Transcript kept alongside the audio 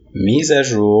Mise à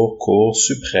jour Cour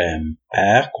suprême.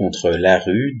 R contre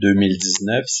Larue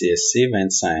 2019 CSC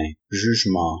 25.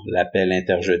 Jugement. L'appel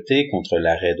interjeté contre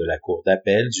l'arrêt de la Cour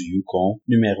d'appel du Yukon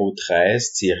numéro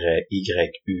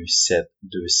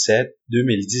 13-YU727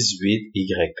 2018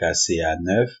 YKCA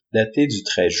 9 daté du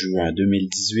 13 juin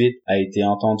 2018 a été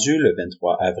entendu le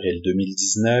 23 avril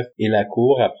 2019 et la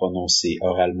Cour a prononcé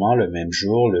oralement le même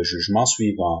jour le jugement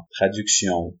suivant.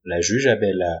 Traduction. La juge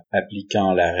Abella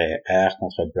appliquant l'arrêt R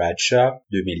contre Bradshaw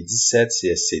 2017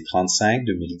 CSC 35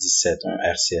 2017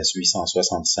 1 RCS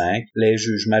 865, les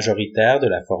juges majoritaires de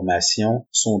la formation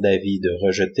sont d'avis de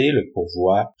rejeter le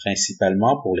pourvoi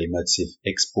principalement pour les motifs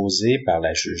exposés par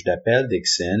la juge d'appel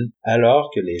Dixon,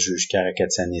 alors que les juges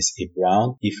Karakatsanis et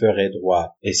Brown y feraient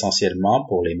droit essentiellement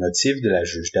pour les motifs de la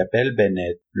juge d'appel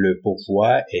Bennett. Le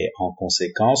pourvoi est en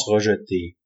conséquence rejeté.